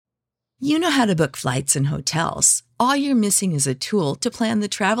You know how to book flights and hotels. All you're missing is a tool to plan the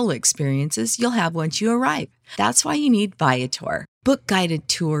travel experiences you'll have once you arrive. That's why you need Viator. Book guided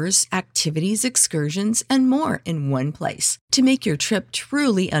tours, activities, excursions, and more in one place to make your trip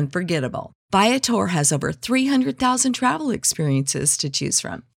truly unforgettable. Viator has over 300,000 travel experiences to choose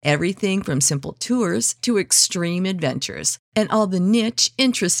from. Everything from simple tours to extreme adventures and all the niche,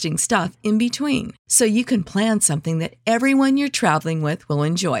 interesting stuff in between. So you can plan something that everyone you're traveling with will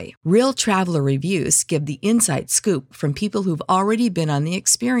enjoy. Real traveler reviews give the inside scoop from people who've already been on the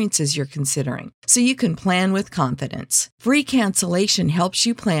experiences you're considering. So you can plan with confidence. Free cancellation helps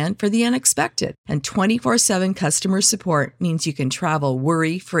you plan for the unexpected. And 24/7 customer support means you can travel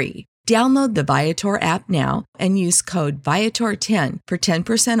worry-free. Download the Viator app now and use code Viator10 for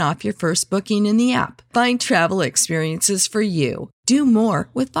 10% off your first booking in the app. Find travel experiences for you. Do more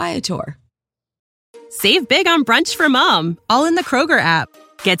with Viator. Save big on brunch for mom, all in the Kroger app.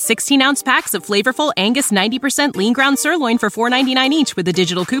 Get 16-ounce packs of flavorful Angus 90% lean ground sirloin for $4.99 each with a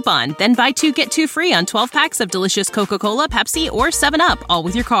digital coupon. Then buy 2, get 2 free on 12 packs of delicious Coca-Cola, Pepsi, or 7-Up, all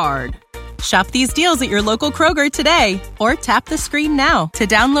with your card. Shop these deals at your local Kroger today, or tap the screen now to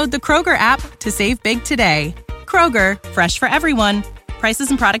download the Kroger app to save big today. Kroger, fresh for everyone. Prices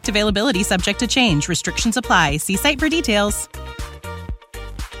and product availability subject to change. Restrictions apply. See site for details.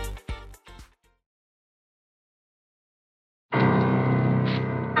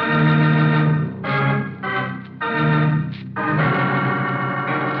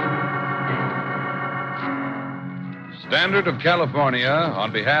 Standard of California,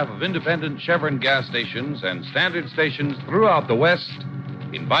 on behalf of independent Chevron gas stations and standard stations throughout the West,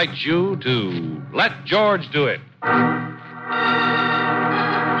 invites you to Let George Do It.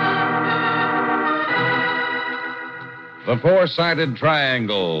 The Four-Sided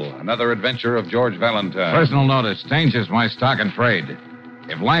Triangle, another adventure of George Valentine. Personal notice, danger's my stock and trade.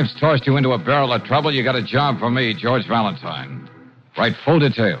 If life's tossed you into a barrel of trouble, you got a job for me, George Valentine. Write full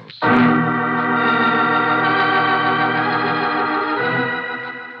details.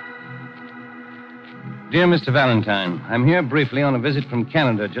 Dear Mr. Valentine, I'm here briefly on a visit from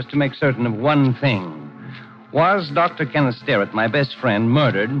Canada just to make certain of one thing. Was Dr. Kenneth Sterrett, my best friend,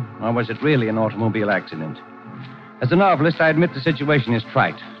 murdered, or was it really an automobile accident? As a novelist, I admit the situation is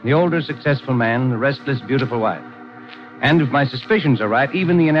trite. The older, successful man, the restless, beautiful wife. And if my suspicions are right,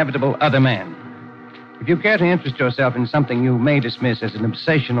 even the inevitable other man. If you care to interest yourself in something you may dismiss as an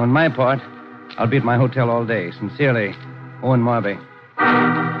obsession on my part, I'll be at my hotel all day. Sincerely, Owen Marby.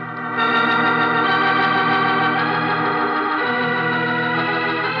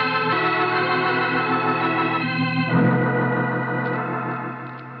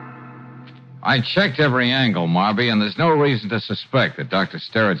 I checked every angle, Marby, and there's no reason to suspect that Dr.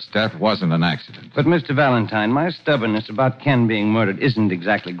 Sterrett's death wasn't an accident. But, Mr. Valentine, my stubbornness about Ken being murdered isn't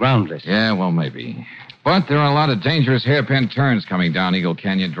exactly groundless. Yeah, well, maybe. But there are a lot of dangerous hairpin turns coming down Eagle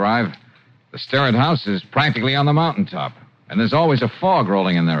Canyon Drive. The Sterrett house is practically on the mountaintop, and there's always a fog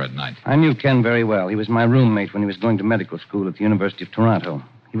rolling in there at night. I knew Ken very well. He was my roommate when he was going to medical school at the University of Toronto.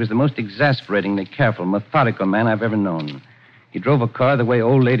 He was the most exasperatingly careful, methodical man I've ever known. He drove a car the way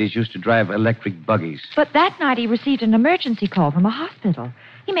old ladies used to drive electric buggies. But that night he received an emergency call from a hospital.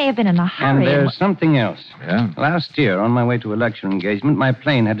 He may have been in a hurry. And there's something else. Yeah? Last year, on my way to a lecture engagement, my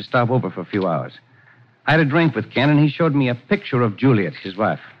plane had to stop over for a few hours. I had a drink with Ken, and he showed me a picture of Juliet, his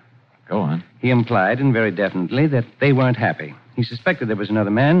wife. Go on. He implied, and very definitely, that they weren't happy. He suspected there was another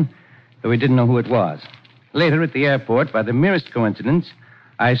man, though he didn't know who it was. Later, at the airport, by the merest coincidence,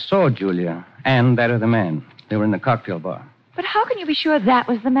 I saw Julia and that other man. They were in the cocktail bar. But how can you be sure that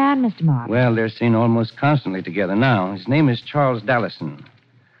was the man, Mr. Mark? Well, they're seen almost constantly together now. His name is Charles Dallison.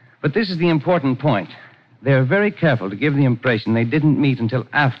 But this is the important point. They're very careful to give the impression they didn't meet until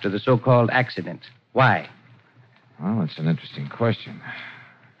after the so-called accident. Why? Well, that's an interesting question.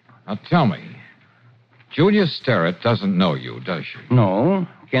 Now, tell me, Julia Sterrett doesn't know you, does she? No.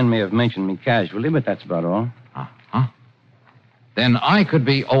 Ken may have mentioned me casually, but that's about all. Uh-huh. Then I could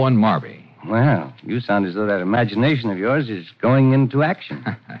be Owen Marby. Well, you sound as though that imagination of yours is going into action.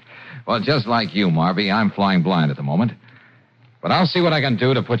 Well, just like you, Marby, I'm flying blind at the moment. But I'll see what I can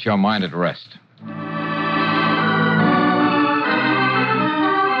do to put your mind at rest.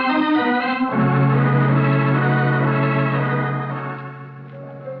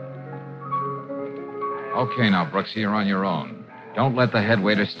 Okay, now, Brooksy, you're on your own. Don't let the head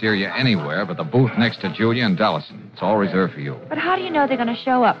waiter steer you anywhere but the booth next to Julia and Dallison. It's all reserved for you. But how do you know they're going to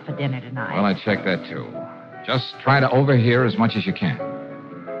show up for dinner tonight? Well, I checked that, too. Just try to overhear as much as you can.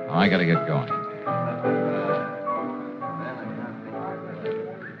 Now, I got to get going.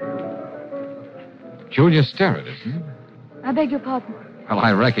 Julia Sterrett, isn't it? I beg your pardon. Well,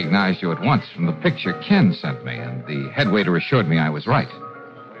 I recognized you at once from the picture Ken sent me, and the head waiter assured me I was right.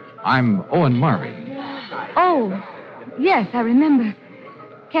 I'm Owen Marvey. Oh, yes, I remember.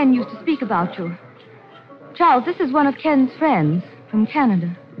 Ken used to speak about you. Charles, this is one of Ken's friends from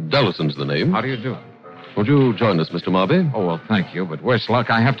Canada. Dallason's the name. How do you do? Won't you join us, Mr. Marby? Oh, well, thank you, but worse luck,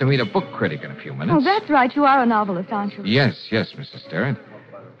 I have to meet a book critic in a few minutes. Oh, that's right. You are a novelist, aren't you? Yes, Mrs. Sterrett.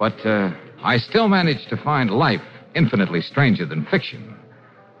 But I still manage to find life infinitely stranger than fiction.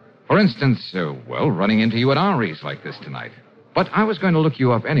 For instance, running into you at Henri's like this tonight. But I was going to look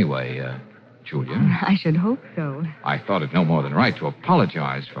you up anyway, Julia. I should hope so. I thought it no more than right to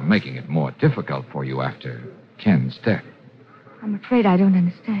apologize for making it more difficult for you after Ken's death. I'm afraid I don't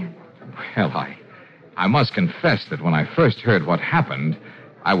understand. Well, I must confess that when I first heard what happened,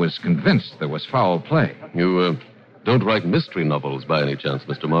 I was convinced there was foul play. You don't write mystery novels by any chance,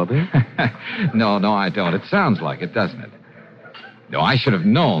 Mr. Marby? No, I don't. It sounds like it, doesn't it? No, I should have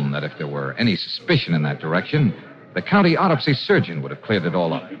known that if there were any suspicion in that direction, the county autopsy surgeon would have cleared it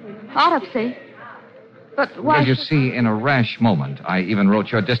all up. Autopsy? But why... Well, you see, in a rash moment, I even wrote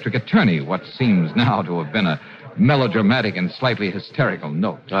your district attorney what seems now to have been a melodramatic and slightly hysterical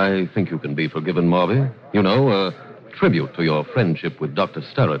note. I think you can be forgiven, Marby. You know, a tribute to your friendship with Dr.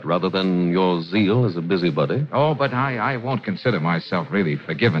 Sterrett rather than your zeal as a busybody. Oh, but I won't consider myself really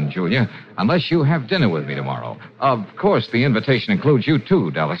forgiven, Julia, unless you have dinner with me tomorrow. Of course, the invitation includes you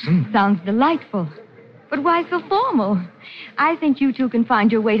too, Dallison. Sounds delightful. But why so formal? I think you two can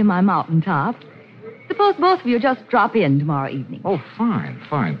find your way to my mountaintop. Suppose both of you just drop in tomorrow evening. Oh, fine,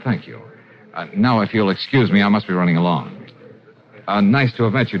 thank you. Now, if you'll excuse me, I must be running along. Nice to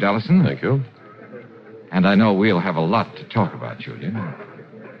have met you, Dallison. Thank you. And I know we'll have a lot to talk about, Julia.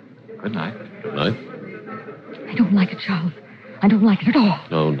 Good night. Good night. I don't like it, Charles. I don't like it at all.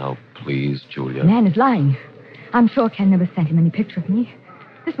 No, now, please, Julia. The man is lying. I'm sure Ken never sent him any picture of me.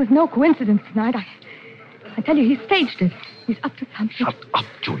 This was no coincidence tonight. I tell you, he staged it. He's up to something. Shut up,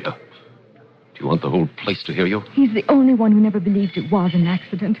 Julia. Do you want the whole place to hear you? He's the only one who never believed it was an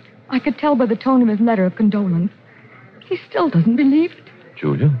accident. I could tell by the tone of his letter of condolence. He still doesn't believe it.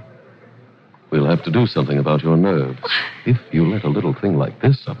 Julia, we'll have to do something about your nerves. If you let a little thing like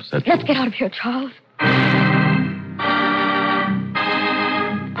this upset you... Let's get out of here, Charles.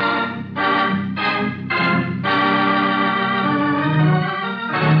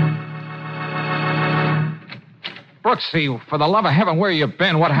 Brooksy, for the love of heaven, where you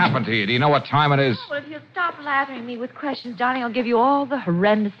been? What happened to you? Do you know what time it is? Well, if you'll stop lathering me with questions, Donnie, I'll give you all the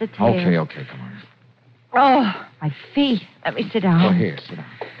horrendous details. Okay, come on. Oh, my feet. Let me sit down. Oh, here, sit down.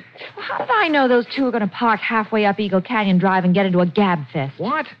 Well, how did I know those two were going to park halfway up Eagle Canyon Drive and get into a gab fest?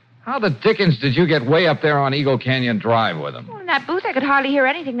 What? How the dickens did you get way up there on Eagle Canyon Drive with them? Well, in that booth, I could hardly hear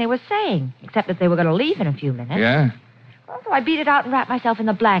anything they were saying, except that they were going to leave in a few minutes. Yeah? Well, so I beat it out and wrapped myself in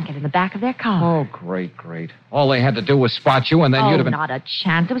the blanket in the back of their car. Oh, great. All they had to do was spot you, and then you'd have been... not a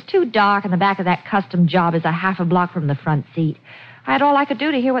chance. It was too dark, and the back of that custom job is a half a block from the front seat. I had all I could do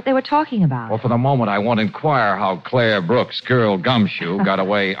to hear what they were talking about. Well, for the moment, I won't inquire how Claire Brooks, girl Gumshoe, got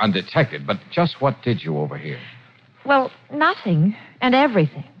away undetected. But just what did you overhear? Well, nothing and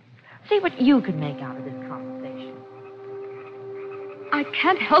everything. See what you can make out of this conversation. I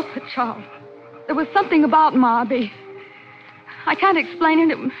can't help it, Charles. There was something about Marby. I can't explain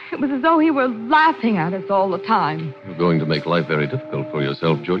it. It was as though he were laughing at us all the time. You're going to make life very difficult for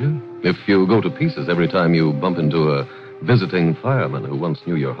yourself, Julia. If you go to pieces every time you bump into a visiting fireman who once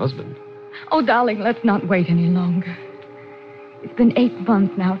knew your husband. Oh, darling, let's not wait any longer. It's been 8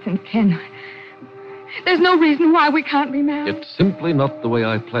 months now since Ken. There's no reason why we can't be married. It's simply not the way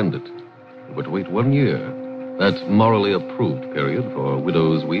I planned it. You were to wait 1 year. That morally approved period for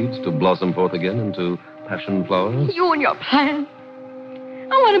widow's weeds to blossom forth again into passion flowers. You and your plan.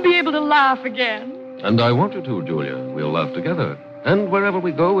 I want to be able to laugh again. And I want you to, Julia. We'll laugh together. And wherever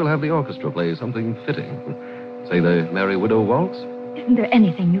we go, we'll have the orchestra play something fitting. Say the Merry Widow Waltz. Isn't there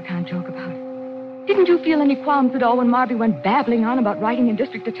anything you can't joke about? Didn't you feel any qualms at all when Marby went babbling on about writing in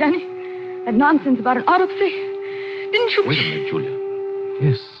district attorney? That nonsense about an autopsy? Didn't you... Wait a minute, Julia.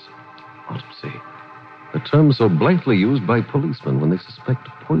 Yes, autopsy. A term so blithely used by policemen when they suspect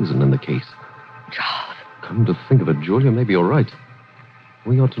poison in the case. Charles. Come to think of it, Julia, maybe you're right.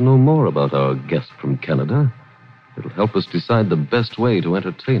 We ought to know more about our guest from Canada. It'll help us decide the best way to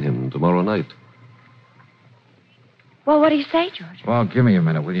entertain him tomorrow night. Well, what do you say, George? Well, give me a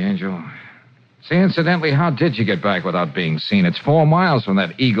minute, will you, Angel? See, incidentally, how did you get back without being seen? It's 4 miles from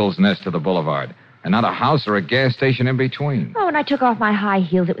that eagle's nest to the boulevard. And not a house or a gas station in between. Oh, when I took off my high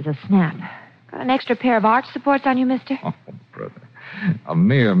heels, it was a snap. Got an extra pair of arch supports on you, mister? Oh, brother. A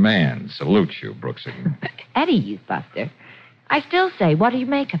mere man salutes you, Brooksy. Eddie, you buster. I still say, what do you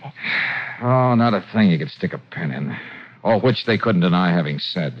make of it? Oh, not a thing you could stick a pin in. All which they couldn't deny having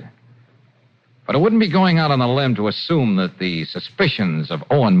said. But it wouldn't be going out on a limb to assume that the suspicions of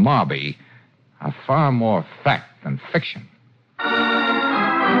Owen Marby are far more fact than fiction.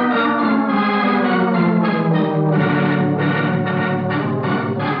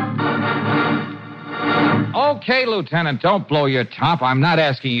 Okay, Lieutenant, don't blow your top. I'm not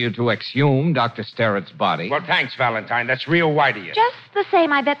asking you to exhume Dr. Sterrett's body. Well, thanks, Valentine. That's real white of you. Just the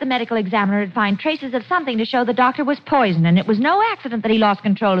same, I bet the medical examiner would find traces of something to show the doctor was poisoned, and it was no accident that he lost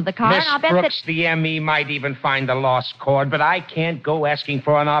control of the car, Miss and I'll bet Brooks, the ME might even find the lost cord, but I can't go asking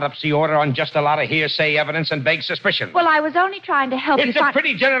for an autopsy order on just a lot of hearsay evidence and vague suspicion. Well, I was only trying to help you It's a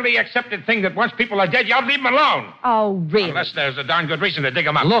pretty generally accepted thing that once people are dead, you ought to leave them alone. Oh, really? Unless there's a darn good reason to dig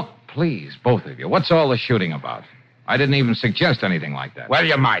them up. Look, please, both of you, what's all the shooting about? I didn't even suggest anything like that. Well,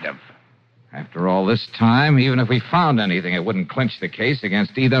 you might have. After all this time, even if we found anything, it wouldn't clinch the case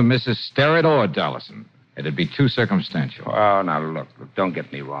against either Mrs. Sterrett or Dallison. It'd be too circumstantial. Oh, now, look, don't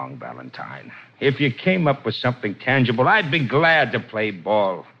get me wrong, Valentine. If you came up with something tangible, I'd be glad to play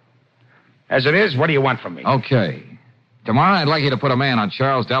ball. As it is, what do you want from me? Okay. Tomorrow, I'd like you to put a man on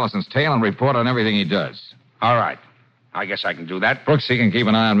Charles Dallason's tail and report on everything he does. All right. I guess I can do that. Brooksy can keep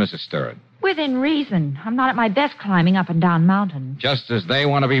an eye on Mrs. Sterrett. Within reason. I'm not at my best climbing up and down mountains. Just as they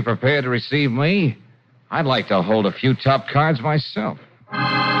want to be prepared to receive me, I'd like to hold a few top cards myself.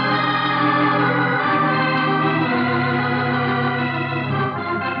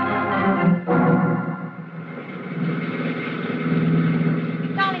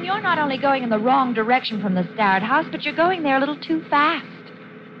 Darling, you're not only going in the wrong direction from the Starrett house, but you're going there a little too fast.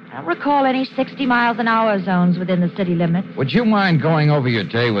 I don't recall any 60-mile-an-hour zones within the city limits. Would you mind going over your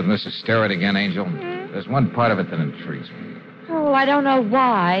day with Mrs. Sterrett again, Angel? There's one part of it that intrigues me. Oh, I don't know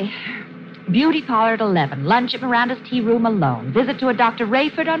why. Beauty parlor at 11. Lunch at Miranda's tea room alone. Visit to a Dr.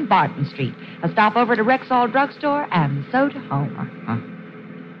 Rayford on Barton Street. A stop over to Rexall Drugstore, and so to Homer. Huh?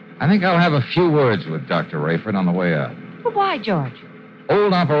 I think I'll have a few words with Dr. Rayford on the way out. Well, why, George?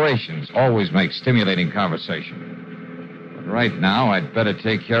 Old operations always make stimulating conversation. But right now, I'd better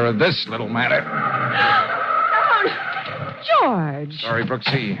take care of this little matter. Oh, George. Sorry,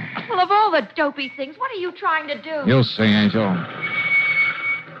 Brooksy. Well, of all the dopey things, what are you trying to do? You'll see, Angel.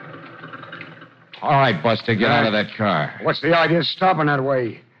 All right, Buster, get out of that car. What's the idea of stopping that way?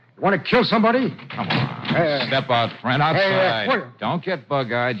 You want to kill somebody? Come on. Step out, friend. Outside. Don't get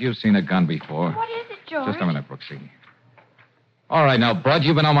bug-eyed. You've seen a gun before. What is it, George? Just a minute, Brooksy. All right, now, Bud,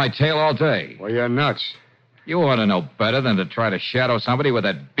 you've been on my tail all day. Well, you're nuts. You ought to know better than to try to shadow somebody with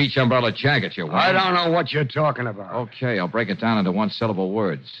that beach umbrella jacket you're wearing. I don't know what you're talking about. Okay, I'll break it down into one-syllable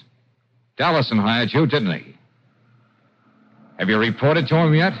words. Dallison hired you, didn't he? Have you reported to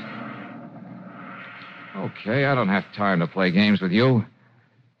him yet? Okay, I don't have time to play games with you.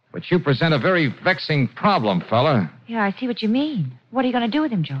 But you present a very vexing problem, fella. Yeah, I see what you mean. What are you going to do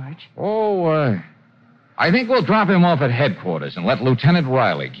with him, George? I think we'll drop him off at headquarters and let Lieutenant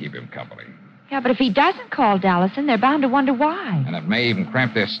Riley keep him company. Yeah, but if he doesn't call Dallison, they're bound to wonder why. And it may even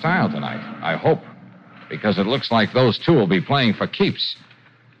cramp their style tonight. I hope. Because it looks like those two will be playing for keeps.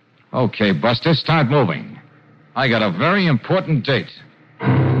 Okay, Buster, start moving. I got a very important date.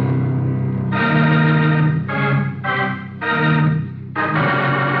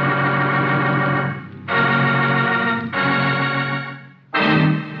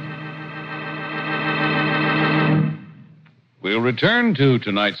 We'll return to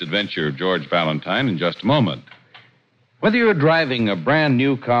tonight's adventure of George Valentine in just a moment. Whether you're driving a brand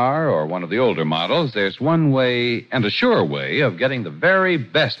new car or one of the older models, there's one way, and a sure way, of getting the very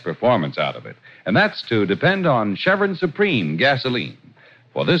best performance out of it. And that's to depend on Chevron Supreme gasoline.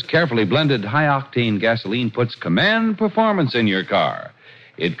 For this carefully blended high-octane gasoline puts command performance in your car.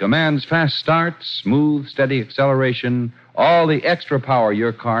 It commands fast starts, smooth, steady acceleration, all the extra power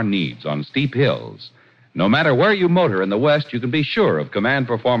your car needs on steep hills. No matter where you motor in the West, you can be sure of command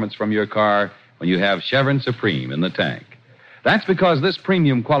performance from your car when you have Chevron Supreme in the tank. That's because this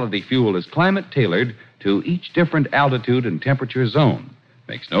premium quality fuel is climate-tailored to each different altitude and temperature zone.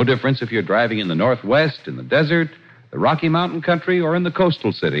 Makes no difference if you're driving in the Northwest, in the desert, the Rocky Mountain country, or in the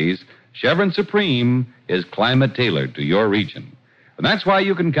coastal cities. Chevron Supreme is climate-tailored to your region. And that's why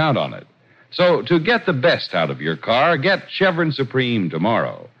you can count on it. So to get the best out of your car, get Chevron Supreme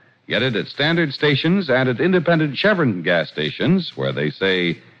tomorrow. Get it at standard stations and at independent Chevron gas stations where they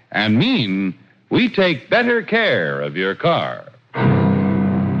say and mean, we take better care of your car.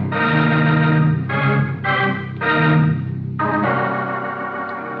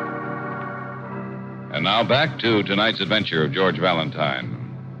 And now back to tonight's adventure of George Valentine.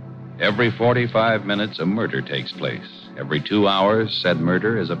 Every 45 minutes, a murder takes place. Every 2 hours, said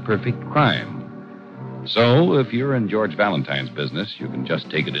murder is a perfect crime. So, if you're in George Valentine's business, you can just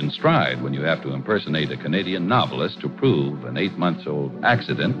take it in stride when you have to impersonate a Canadian novelist to prove an 8-month-old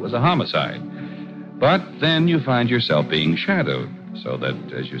accident was a homicide. But then you find yourself being shadowed, so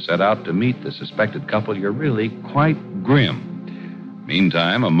that as you set out to meet the suspected couple, you're really quite grim.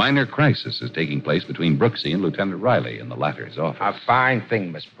 Meantime, a minor crisis is taking place between Brooksy and Lieutenant Riley in the latter's office. A fine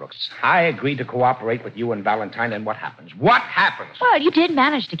thing, Miss Brooks. I agreed to cooperate with you and Valentine, and what happens? What happens? Well, you did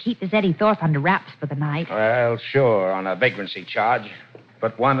manage to keep this Eddie Thorpe under wraps for the night. Well, sure, on a vagrancy charge.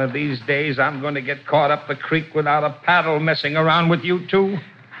 But one of these days, I'm going to get caught up the creek without a paddle messing around with you two.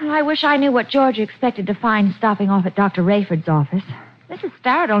 Well, I wish I knew what George expected to find stopping off at Dr. Rayford's office. Mrs.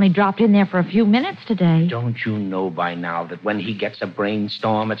 Starrett only dropped in there for a few minutes today. Don't you know by now that when he gets a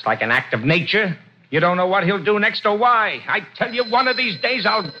brainstorm, it's like an act of nature? You don't know what he'll do next or why. I tell you, one of these days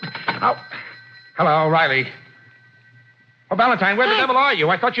I'll... Hello, Riley. Oh, Valentine, where the devil are you?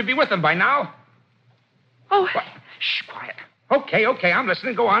 I thought you'd be with them by now. Oh. What? Shh, quiet. Okay, I'm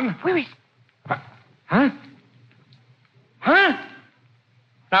listening. Go on. Where is... Huh?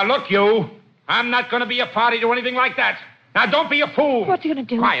 Now, look, you. I'm not going to be a party to anything like that. Now, don't be a fool. What's he going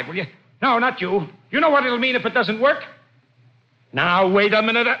to do? Quiet, will you? No, not you. You know what it'll mean if it doesn't work? Now, wait a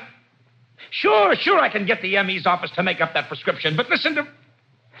minute. Sure, I can get the ME's office to make up that prescription, but listen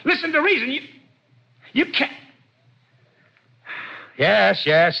to reason. You can't... Yes,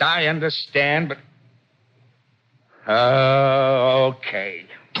 I understand, but... Okay.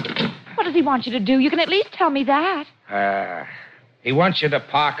 What does he want you to do? You can at least tell me that. He wants you to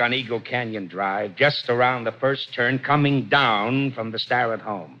park on Eagle Canyon Drive, just around the first turn, coming down from the Starrett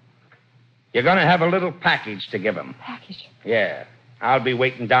home. You're going to have a little package to give him. Package? Yeah. I'll be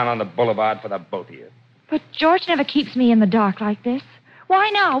waiting down on the boulevard for the both of you. But George never keeps me in the dark like this. Why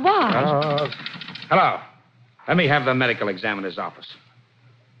now? Why? Hello. Let me have the medical examiner's office.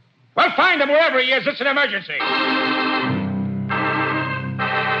 Well, find him wherever he is. It's an emergency.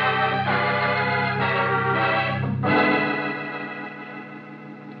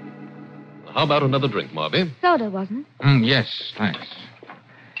 How about another drink, Marby? Soda, wasn't it? Yes, thanks.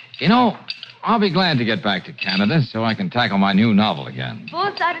 You know, I'll be glad to get back to Canada so I can tackle my new novel again.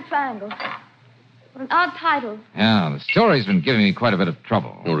 Four-sided triangle. What an odd title. Yeah, the story's been giving me quite a bit of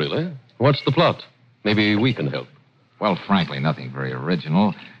trouble. Oh, really? What's the plot? Maybe we can help. Well, frankly, nothing very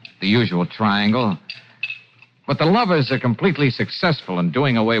original. The usual triangle. But the lovers are completely successful in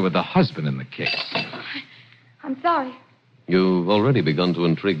doing away with the husband in the case. I'm sorry. You've already begun to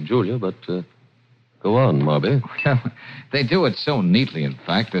intrigue Julia, but go on, Marby. Well, they do it so neatly, in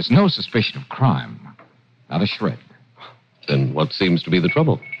fact, there's no suspicion of crime. Not a shred. Then what seems to be the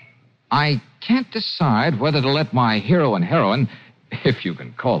trouble? I can't decide whether to let my hero and heroine, if you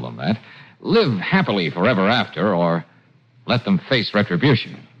can call them that, live happily forever after, or let them face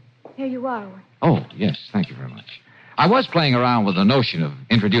retribution. Here you are. Oh, yes, thank you very much. I was playing around with the notion of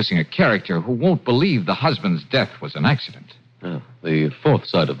introducing a character who won't believe the husband's death was an accident. The fourth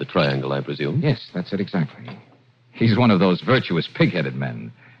side of the triangle, I presume. Yes, that's it exactly. He's one of those virtuous, pig-headed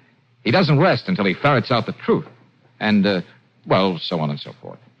men. He doesn't rest until he ferrets out the truth. And, well, so on and so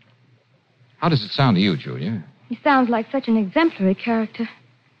forth. How does it sound to you, Julia? He sounds like such an exemplary character.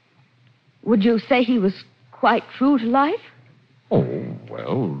 Would you say he was quite true to life? Oh,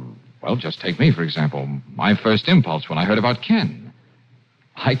 well, just take me, for example. My first impulse when I heard about Ken.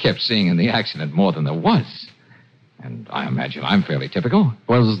 I kept seeing in the accident more than there was. And I imagine I'm fairly typical.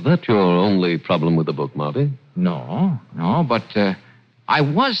 Was that your only problem with the book, Marby? No, but I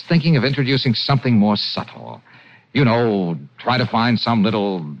was thinking of introducing something more subtle. You know, try to find some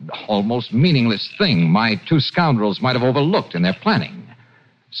little, almost meaningless thing my two scoundrels might have overlooked in their planning.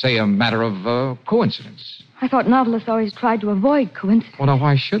 Say a matter of coincidence. I thought novelists always tried to avoid coincidence. Well, now,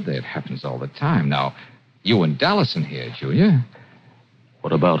 why should they? It happens all the time. Now, you and Dallison here, Julia.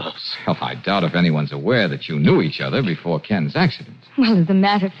 What about us? Well, I doubt if anyone's aware that you knew each other before Ken's accident. Well, as a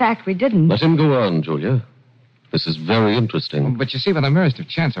matter of fact, we didn't. Let him go on, Julia. This is very interesting. But you see, by the merest of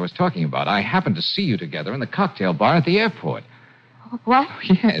chance I was talking about, I happened to see you together in the cocktail bar at the airport. What?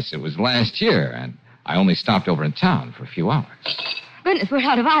 Yes, it was last year, and I only stopped over in town for a few hours. Goodness, we're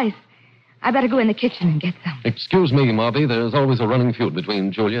out of ice. I better go in the kitchen and get some. Excuse me, Marby. There's always a running feud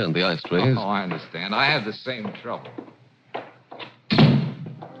between Julia and the ice trays. Oh, I understand. I have the same trouble.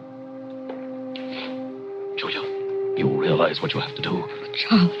 Julia, you realize what you have to do.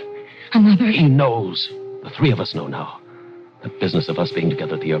 Charles, another... He knows. The three of us know now. The business of us being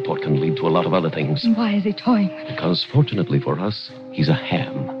together at the airport can lead to a lot of other things. And why is he toying with us? Because, fortunately for us, he's a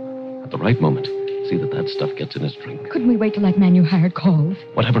ham. At the right moment, see that stuff gets in his drink. Couldn't we wait till that man you hired calls?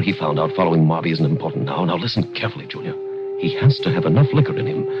 Whatever he found out following Marby isn't important now. Now listen carefully, Julia. He has to have enough liquor in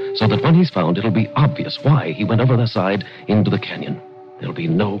him so that when he's found, it'll be obvious why he went over the side into the canyon. There'll be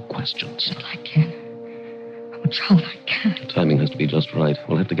no questions. But I can't. Oh, Charles, I can't. The timing has to be just right.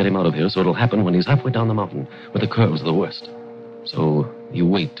 We'll have to get him out of here so it'll happen when he's halfway down the mountain, where the curves are the worst. So you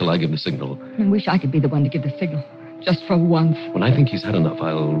wait till I give the signal. I wish I could be the one to give the signal. Just for once. When I think he's had enough,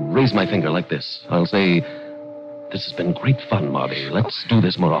 I'll raise my finger like this. I'll say, "This has been great fun, Marty. Let's do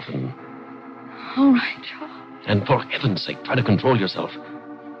this more often." All right, Charles. And for heaven's sake, try to control yourself.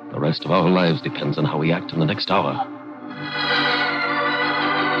 The rest of our lives depends on how we act in the next hour.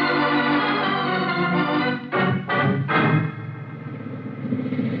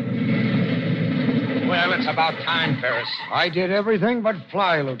 Well, it's about time, Ferris. I did everything but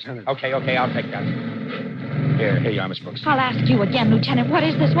fly, Lieutenant. Okay, I'll take that. Here you are, Miss Brooks. I'll ask you again, Lieutenant. What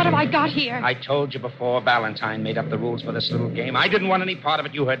is this? What have I got here? I told you before Valentine made up the rules for this little game. I didn't want any part of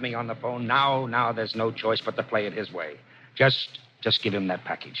it. You heard me on the phone. Now there's no choice but to play it his way. Just give him that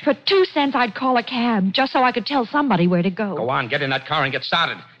package. For 2 cents, I'd call a cab, just so I could tell somebody where to go. Go on, get in that car and get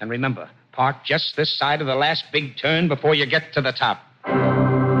started. And remember, park just this side of the last big turn before you get to the top.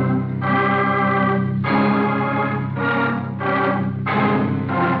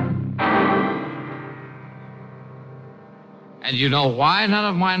 And you know why none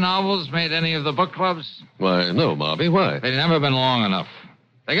of my novels made any of the book clubs? Why, no, Marby, why? They've never been long enough.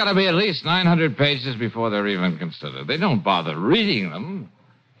 They got to be at least 900 pages before they're even considered. They don't bother reading them.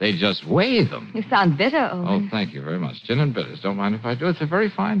 They just weigh them. You sound bitter, Owen. Oh, thank you very much. Gin and bitters. Don't mind if I do. It's a very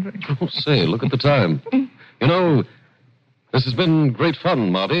fine drink. Oh, say, look at the time. You know, this has been great fun,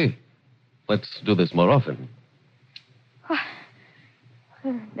 Marty. Let's do this more often.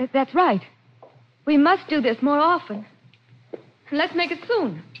 That's right. We must do this more often. And let's make it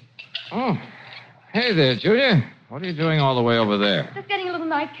soon. Oh, hey there, Julia. What are you doing all the way over there? Just getting a little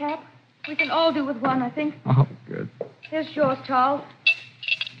nightcap. We can all do with one, I think. Oh, good. Here's yours, Charles.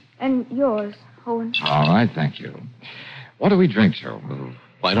 And yours, Owen. All right, thank you. What do we drink, Joe?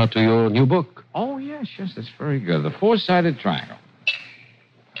 Why not to your new book? Oh, yes, that's very good. The Four-Sided Triangle.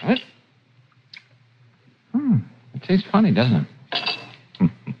 What? It tastes funny, doesn't it?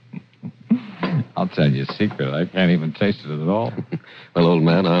 I'll tell you a secret. I can't even taste it at all. Well, old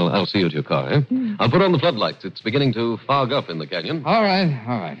man, I'll see you at your car, eh? I'll put on the floodlights. It's beginning to fog up in the canyon. All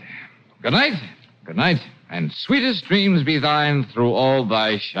right. Good night. And sweetest dreams be thine through all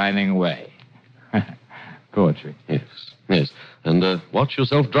thy shining way. Poetry. Yes. And watch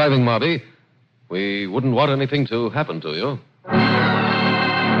yourself driving, Marty. We wouldn't want anything to happen to you.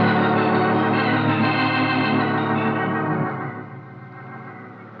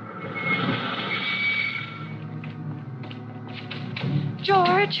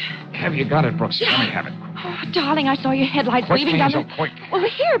 George. Have you got it, Brooksy? Let me have it. Oh, darling, I saw your headlights waving down the... Quick. Well,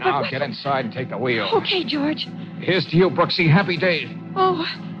 here, but... Now get inside and take the wheel. Okay, George. Here's to you, Brooksy. Happy days. Oh,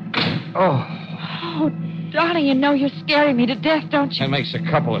 darling, you know you're scaring me to death, don't you? It makes a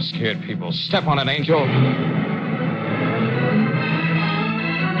couple of scared people. Step on it, Angel.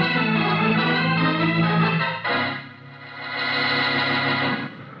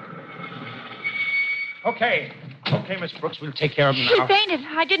 Okay, Miss Brooks, we'll take care of him now. He fainted.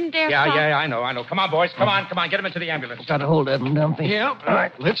 I didn't dare stop. Yeah, I know. Come on, boys. Come on. Get him into the ambulance. Got a hold of him, don't we? Yeah. All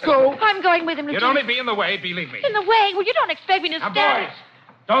right, let's go. I'm going with him, You'd Lieutenant. only be in the way, believe me. In the way? Well, you don't expect me to Now, stand... boys,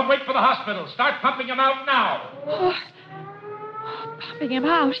 don't wait for the hospital. Start pumping him out now. Oh, popping him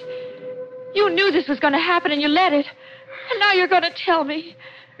out. You knew this was going to happen, and you let it. And now you're going to tell me.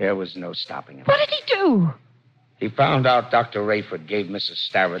 There was no stopping him. What did he do? He found out Dr. Rayford gave Mrs.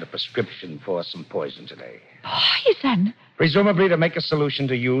 Starrett a prescription for some poison today. Poison? Presumably to make a solution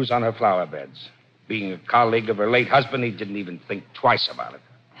to use on her flower beds. Being a colleague of her late husband, he didn't even think twice about it.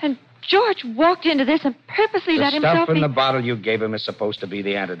 And George walked into this and purposely let The himself stuff in be... the bottle you gave him is supposed to be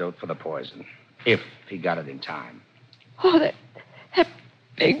the antidote for the poison. If he got it in time. Oh, that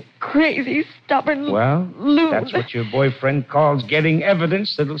big, crazy, stubborn Well, loon. that's what your boyfriend calls getting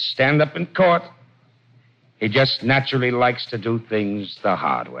evidence that'll stand up in court. He just naturally likes to do things the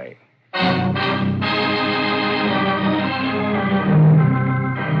hard way.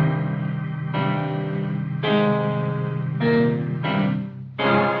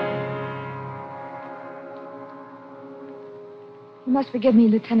 You must forgive me,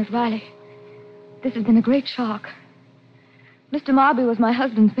 Lieutenant Riley. This has been a great shock. Mr. Marby was my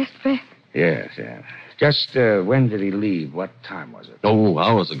husband's best friend. Yes. Just when did he leave? What time was it? Oh,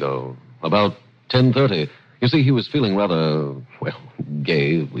 hours ago. About 10:30. You see, he was feeling rather,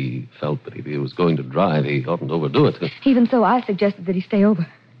 gay. We felt that if he was going to drive, he oughtn't overdo it. Even so, I suggested that he stay over.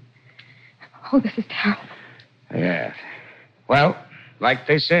 Oh, this is terrible. Yes. Well, like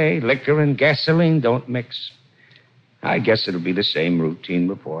they say, liquor and gasoline don't mix. I guess it'll be the same routine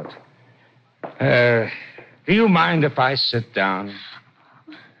report. Do you mind if I sit down?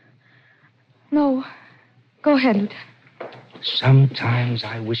 No. Go ahead, Lieutenant. Sometimes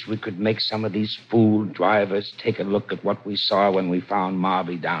I wish we could make some of these fool drivers take a look at what we saw when we found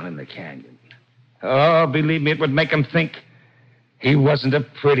Marby down in the canyon. Oh, believe me, it would make them think he wasn't a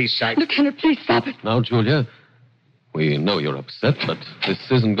pretty sight. Lieutenant, please stop it. Now, Julia, we know you're upset, but this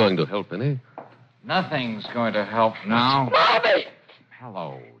isn't going to help any. Nothing's going to help now. Marby!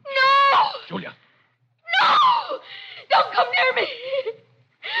 Hello. No! Julia. No! Don't come near me!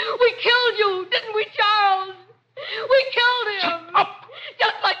 We killed you, didn't we, Charles? We killed him! Shut up!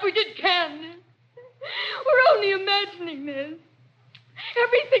 Just like we did Ken. We're only imagining this.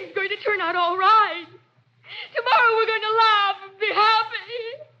 Everything's going to turn out all right. Tomorrow we're going to laugh and be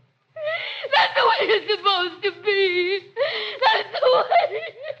happy. That's the way it's supposed to be. That's the way.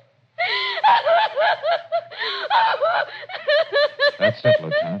 That's it,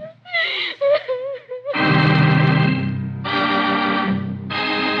 Lieutenant.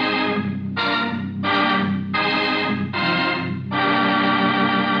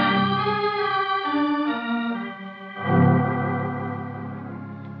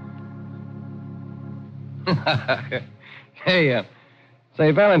 Hey,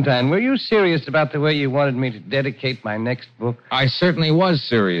 say, Valentine, were you serious about the way you wanted me to dedicate my next book? I certainly was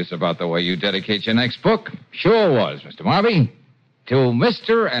serious about the way you dedicate your next book. Sure was, Mr. Marby. To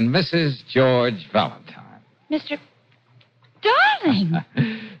Mr. and Mrs. George Valentine. Mr. Darling.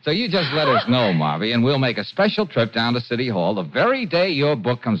 So you just let us know, Marby, and we'll make a special trip down to City Hall the very day your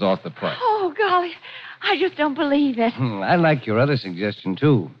book comes off the press. Oh, golly. I just don't believe it. I like your other suggestion,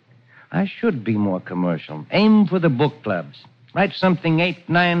 too. I should be more commercial. Aim for the book clubs. Write something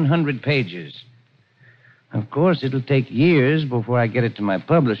 800-900 pages. Of course, it'll take years before I get it to my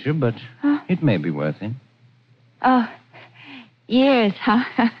publisher, but it may be worth it. Oh, years,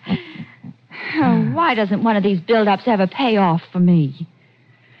 huh? Oh, why doesn't one of these build-ups have a payoff for me?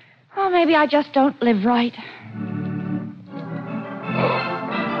 Oh, maybe I just don't live right.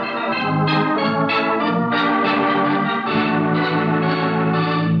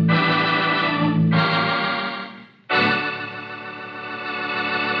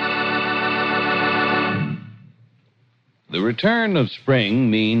 The return of spring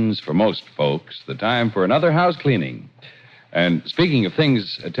means, for most folks, the time for another house cleaning. And speaking of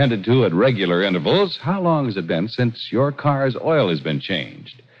things attended to at regular intervals, how long has it been since your car's oil has been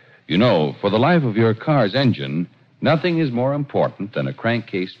changed? You know, for the life of your car's engine, nothing is more important than a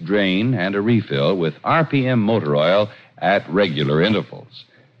crankcase drain and a refill with RPM motor oil at regular intervals.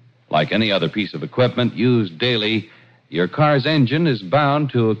 Like any other piece of equipment used daily, your car's engine is bound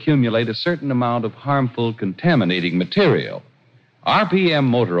to accumulate a certain amount of harmful, contaminating material. RPM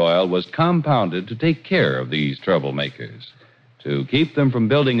motor oil was compounded to take care of these troublemakers, to keep them from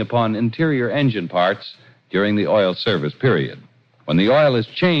building upon interior engine parts during the oil service period. When the oil is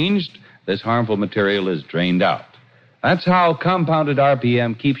changed, this harmful material is drained out. That's how compounded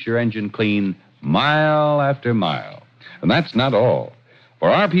RPM keeps your engine clean mile after mile. And that's not all. For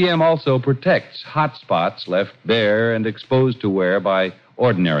RPM also protects hot spots left bare and exposed to wear by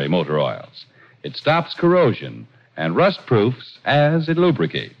ordinary motor oils. It stops corrosion and rust-proofs as it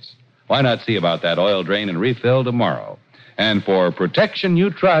lubricates. Why not see about that oil drain and refill tomorrow? And for protection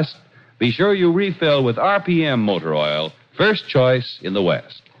you trust, be sure you refill with RPM motor oil, first choice in the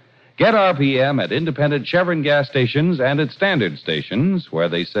West. Get RPM at independent Chevron gas stations and at standard stations where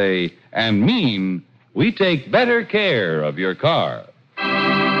they say and mean, we take better care of your car.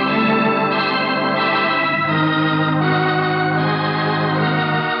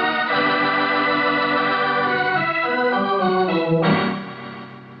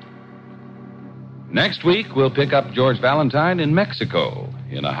 Next week, we'll pick up George Valentine in Mexico,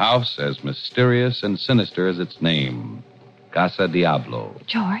 in a house as mysterious and sinister as its name, Casa Diablo.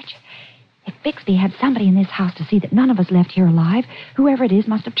 George, if Bixby had somebody in this house to see that none of us left here alive, whoever it is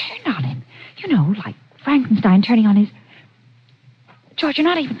must have turned on him. You know, like Frankenstein turning on his... George, you're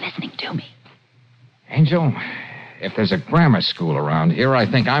not even listening to me. Angel, if there's a grammar school around here, I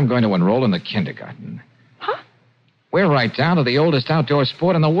think I'm going to enroll in the kindergarten. Huh? We're right down to the oldest outdoor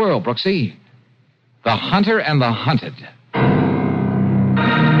sport in the world, Brooksy. The hunter and the hunted.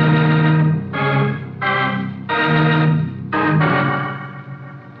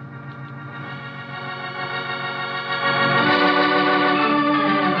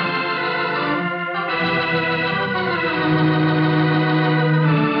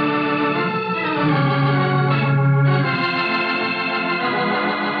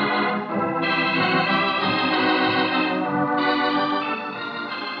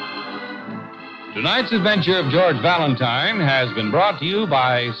 Tonight's adventure of George Valentine has been brought to you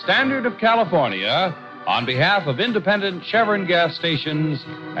by Standard of California on behalf of independent Chevron gas stations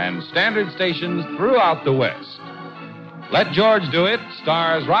and Standard stations throughout the West. Let George Do It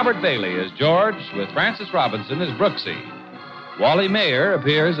stars Robert Bailey as George with Francis Robinson as Brooksy. Wally Mayer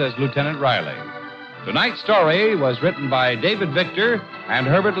appears as Lieutenant Riley. Tonight's story was written by David Victor and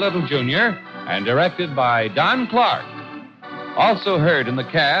Herbert Little, Jr., and directed by Don Clark. Also heard in the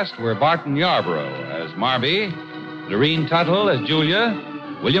cast were Barton Yarborough as Marby, Lorene Tuttle as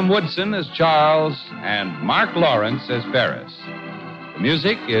Julia, William Woodson as Charles, and Mark Lawrence as Ferris. The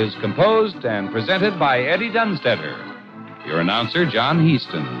music is composed and presented by Eddie Dunstetter. Your announcer, John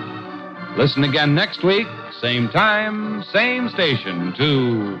Heaston. Listen again next week, same time, same station,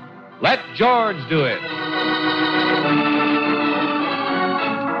 to Let George Do It.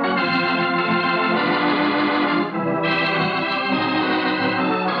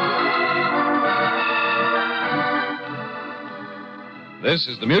 This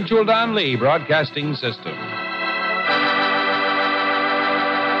is the Mutual Don Lee Broadcasting System.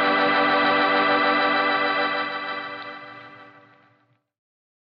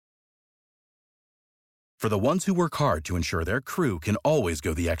 For the ones who work hard to ensure their crew can always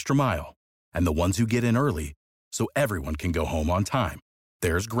go the extra mile, and the ones who get in early so everyone can go home on time,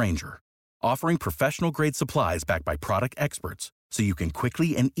 there's Grainger, offering professional-grade supplies backed by product experts so you can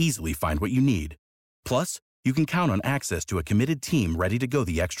quickly and easily find what you need. Plus, you can count on access to a committed team ready to go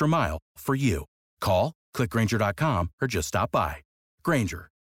the extra mile for you. Call, click Grainger.com, or just stop by.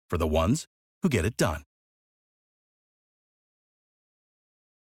 Grainger, for the ones who get it done.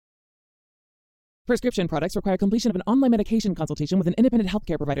 Prescription products require completion of an online medication consultation with an independent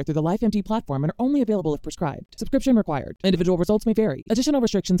healthcare provider through the LifeMD platform and are only available if prescribed. Subscription required. Individual results may vary. Additional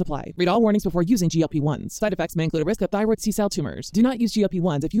restrictions apply. Read all warnings before using GLP-1s. Side effects may include a risk of thyroid C-cell tumors. Do not use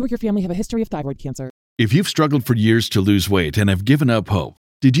GLP-1s if you or your family have a history of thyroid cancer. If you've struggled for years to lose weight and have given up hope,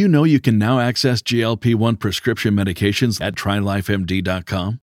 did you know you can now access GLP-1 prescription medications at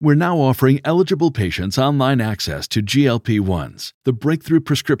TryLifeMD.com? We're now offering eligible patients online access to GLP-1s, the breakthrough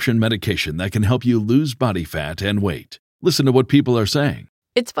prescription medication that can help you lose body fat and weight. Listen to what people are saying.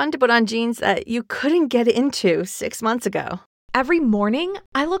 It's fun to put on jeans that you couldn't get into 6 months ago. Every morning,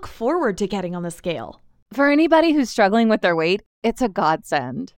 I look forward to getting on the scale. For anybody who's struggling with their weight, it's a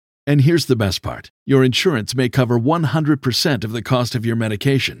godsend. And here's the best part. Your insurance may cover 100% of the cost of your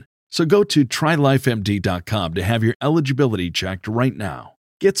medication. So go to TryLifeMD.com to have your eligibility checked right now.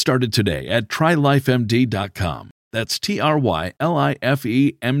 Get started today at TryLifeMD.com. That's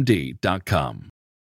TryLifeMD.com.